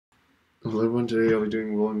Hello everyone, today I'll be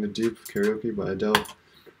doing Rolling the Deep Karaoke by Adele.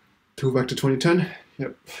 Go back to 2010.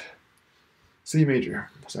 Yep. C major.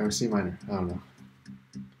 Sorry, C minor. I don't know.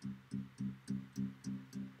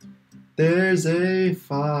 There's a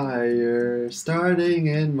fire starting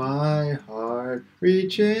in my heart,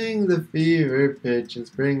 reaching the fever pitch and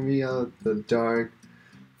bring me out the dark.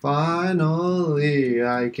 Finally,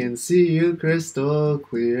 I can see you crystal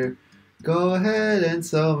clear. Go ahead and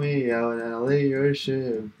sell me out and I'll lay your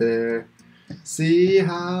ship bare. See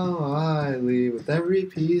how I leave with every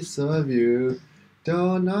piece of you.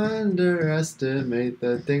 Don't underestimate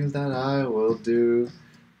the things that I will do.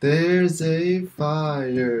 There's a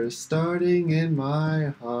fire starting in my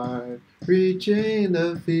heart, reaching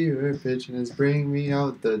the fever pitch and it's bringing me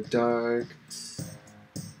out the dark.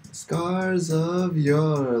 Scars of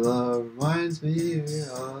your love reminds me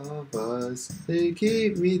of us. They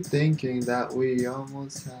keep me thinking that we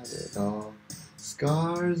almost had it all.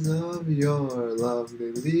 Scars of your love,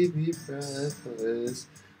 they leave me breathless.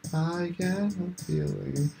 I can't help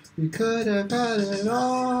feeling we could have had it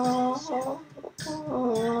all.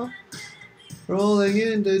 Rolling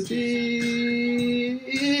in the deep,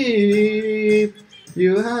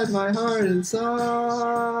 you had my heart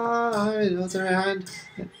inside. Held your hand,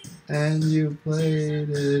 and you played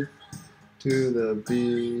it to the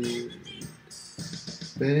beat.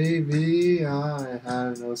 Baby, I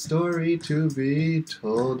have no story to be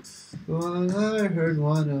told. Well, I heard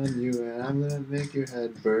one on you, and I'm gonna make your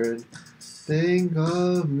head burn. Think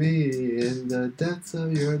of me in the depths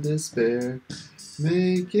of your despair.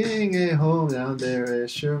 Making a home down there,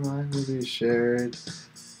 is sure mine will be shared.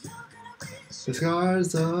 The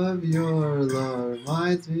scars of your love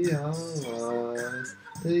reminds me of us.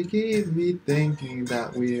 They keep me thinking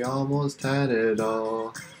that we almost had it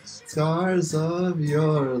all. Scars of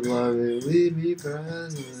your love, they leave me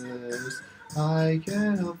breathless. I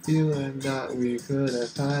can't help feeling that we could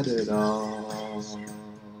have had it all.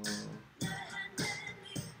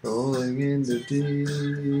 Rolling in the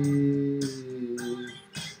deep,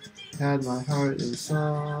 had my heart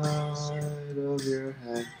inside of your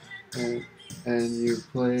hand, and you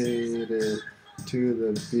played it to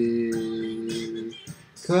the beat.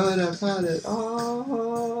 Could have had it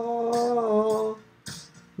all.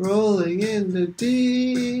 Rolling in the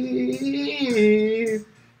deep,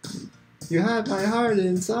 you had my heart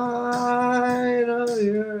inside of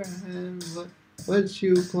your hand, but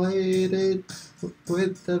you played it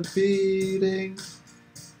with the beating.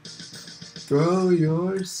 Throw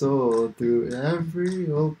your soul through every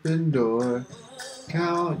open door.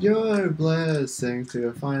 Count your blessings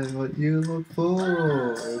to find what you look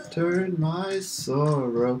for. Turn my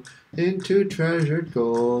sorrow into treasured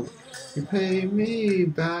gold. You pay me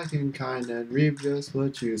back in kind and reap just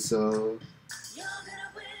what you sow.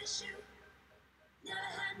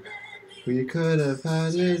 We could have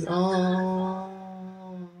had it all.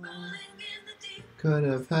 Could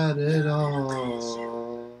have had it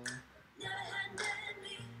all.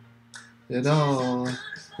 It all.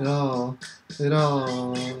 It all. It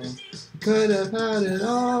all. Could have had it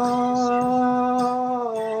all.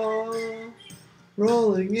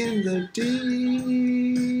 Rolling in the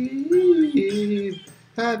deep,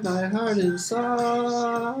 had my heart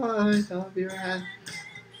inside of your hand,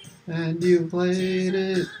 and you played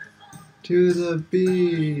it to the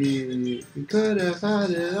beat. We could have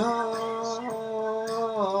had it all.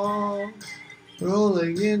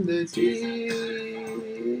 Rolling in the deep,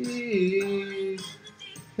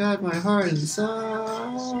 had my heart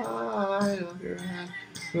inside of your hand,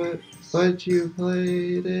 but you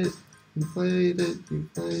played it. You played it to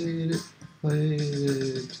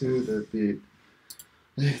the beat.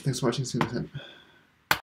 Hey, thanks for watching. See you next time.